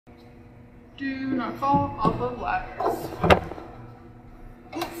Do not fall off of ladders.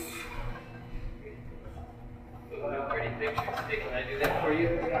 Pretty pictures. Can I do that for you?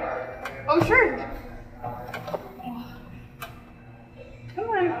 Oh, sure. Come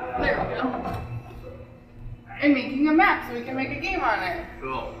on. There we go. I'm making a map so we can make a game on it.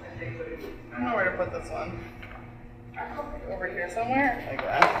 Cool. I don't know where to put this one. Over here somewhere? Like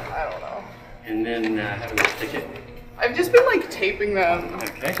that? I don't know. And then how do we stick it? I've just been like taping them.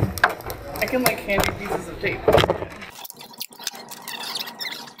 Okay. I can like hand you pieces of tape.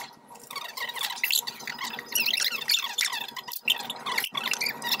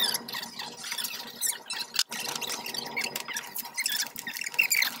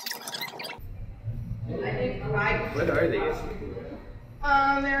 What are these?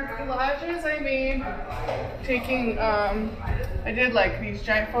 They're collages I made taking, I did like these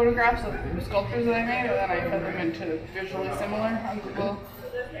giant photographs of sculptures that I made, and then I cut them into visually similar on Google.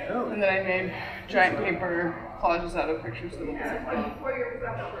 And then I made giant paper collages out of pictures that look similar.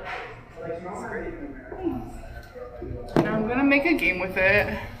 Now I'm gonna make a game with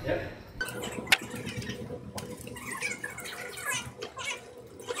it. Yep.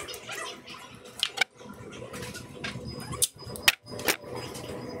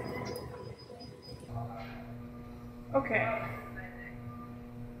 Okay.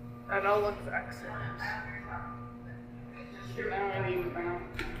 That all looks excellent. So now I need about,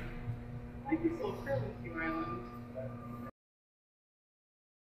 I like this little Tamagotchi Island.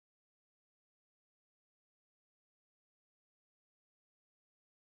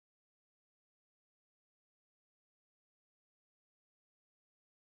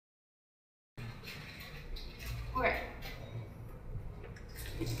 Okay.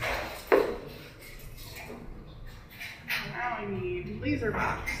 Now I need laser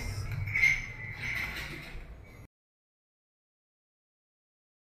box.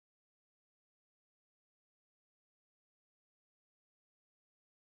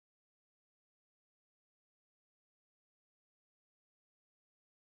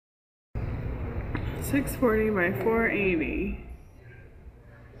 $640 by $480.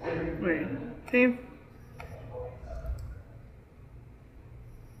 Wait, save.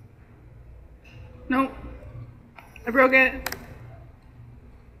 Nope. I broke it.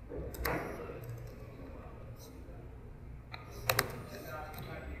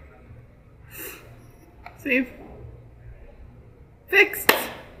 Save. Fixed.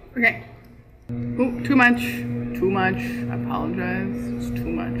 Okay. Oh, too much. Too much. I apologize. It's too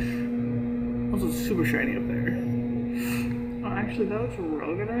much. Also, it's super shiny up there. Oh, actually, that looks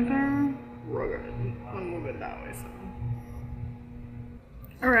real good right there. Real good. I'll move it that way. So.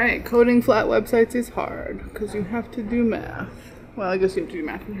 Alright, coding flat websites is hard because you have to do math. Well, I guess you have to do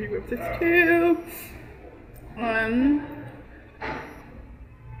math in 3 websites too.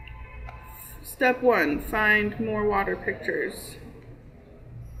 Step 1, find more water pictures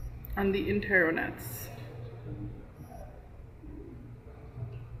on the internets.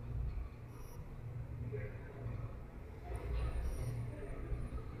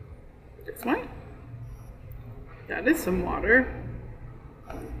 This one? That is some water.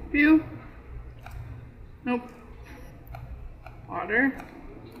 View. Nope. Water.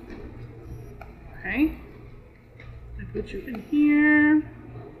 Okay. I put you in here.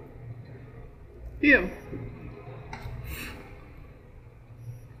 View.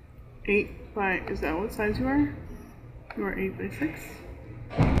 8 by, is that what size you are? You are 8 by 6?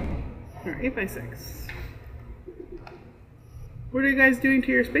 You're 8 by 6. What are you guys doing to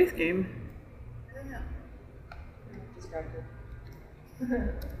your space game? I don't know. I'm distracted.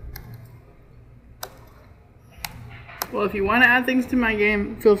 Well, if you want to add things to my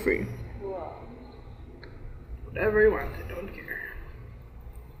game, feel free. Cool. Whatever you want, I don't care.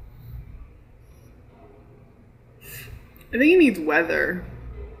 I think it needs weather.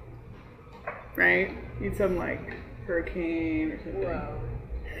 Right? Need some like hurricane or something. Whoa.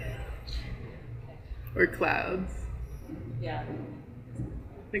 Or clouds. Yeah.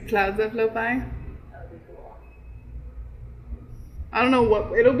 Like clouds that float by. That would be cool. I don't know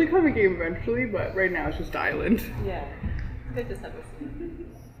what, it'll become a game eventually, but right now it's just island. Yeah. Good just have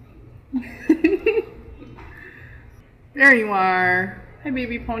There you are. Hi,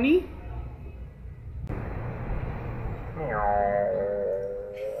 baby pony.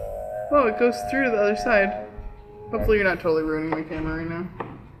 Oh, it goes through to the other side. Hopefully you're not totally ruining my camera right now.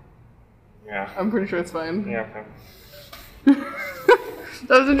 Yeah. I'm pretty sure it's fine. Yeah.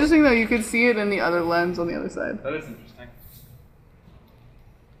 That was interesting though, you could see it in the other lens on the other side. That is interesting.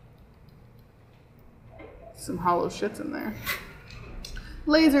 Some hollow shits in there.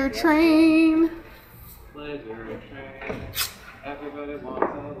 Laser train! Laser train. Everybody wants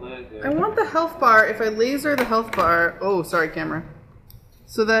a laser I want the health bar, if I laser the health bar, oh, sorry camera.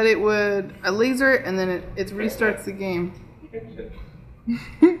 So that it would, I laser it and then it restarts the game.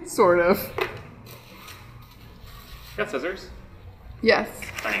 Sort of. Got scissors? Yes.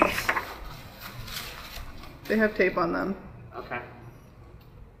 Thanks. They have tape on them. Okay.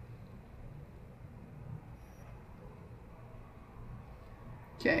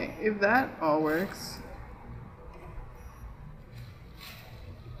 Okay, if that all works.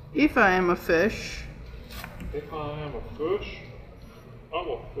 If I am a fish, If I am a fish, I'm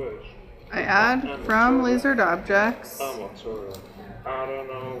a fish. I add from lasered objects, I'm a turtle. I don't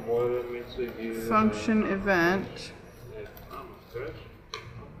know what it means to you. function event. If I'm a fish.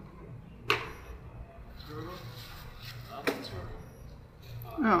 Turtle. I'm a turtle.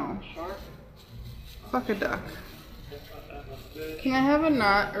 Oh, Shark. fuck a duck. If I am a fish. Can I have a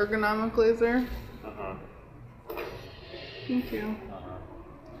not ergonomic laser? Uh-huh. Thank you.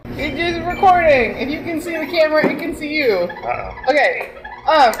 It is recording. If you can see the camera, it can see you. Uh-oh. Okay.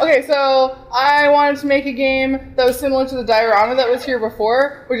 Okay, so I wanted to make a game that was similar to the diorama that was here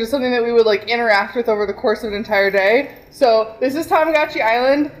before, which is something that we would like interact with over the course of an entire day. So this is Tamagotchi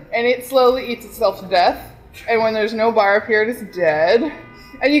Island, and it slowly eats itself to death. And when there's no bar up here, it is dead.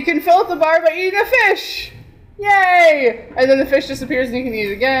 And you can fill up the bar by eating a fish. Yay! And then the fish disappears and you can eat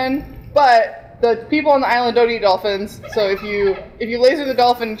it again. But the people on the island don't eat dolphins, so if you laser the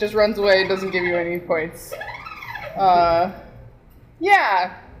dolphin, it just runs away and doesn't give you any points.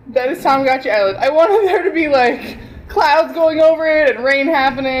 Yeah, that is Tamagotchi Island. I wanted there to be like clouds going over it and rain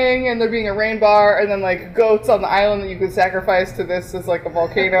happening and there being a rain bar and then like goats on the island that you could sacrifice to this as like a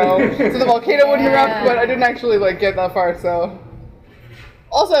volcano. So the volcano wouldn't erupt, but I didn't actually like get that far, so.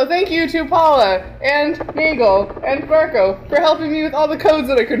 Also, thank you to Paula and Nagel and Marco for helping me with all the codes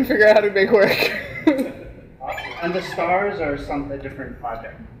that I couldn't figure out how to make work. And the stars are a different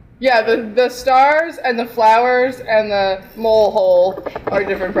project. Yeah, the stars and the flowers and the mole hole are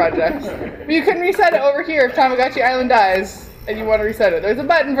different projects. But you can reset it over here if Tamagotchi Island dies and you want to reset it. There's a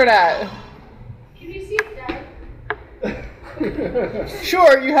button for that. Can you see it dead?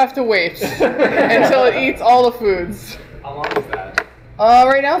 Sure, you have to wait until it eats all the foods. How long is that?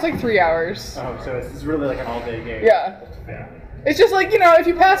 Right now it's like 3 hours. Oh, so it's really like an all-day game. Yeah. Yeah. It's just like, you know, if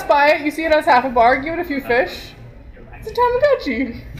you pass by it, you see it has half a bar, give it a few fish. It's a Tamagotchi.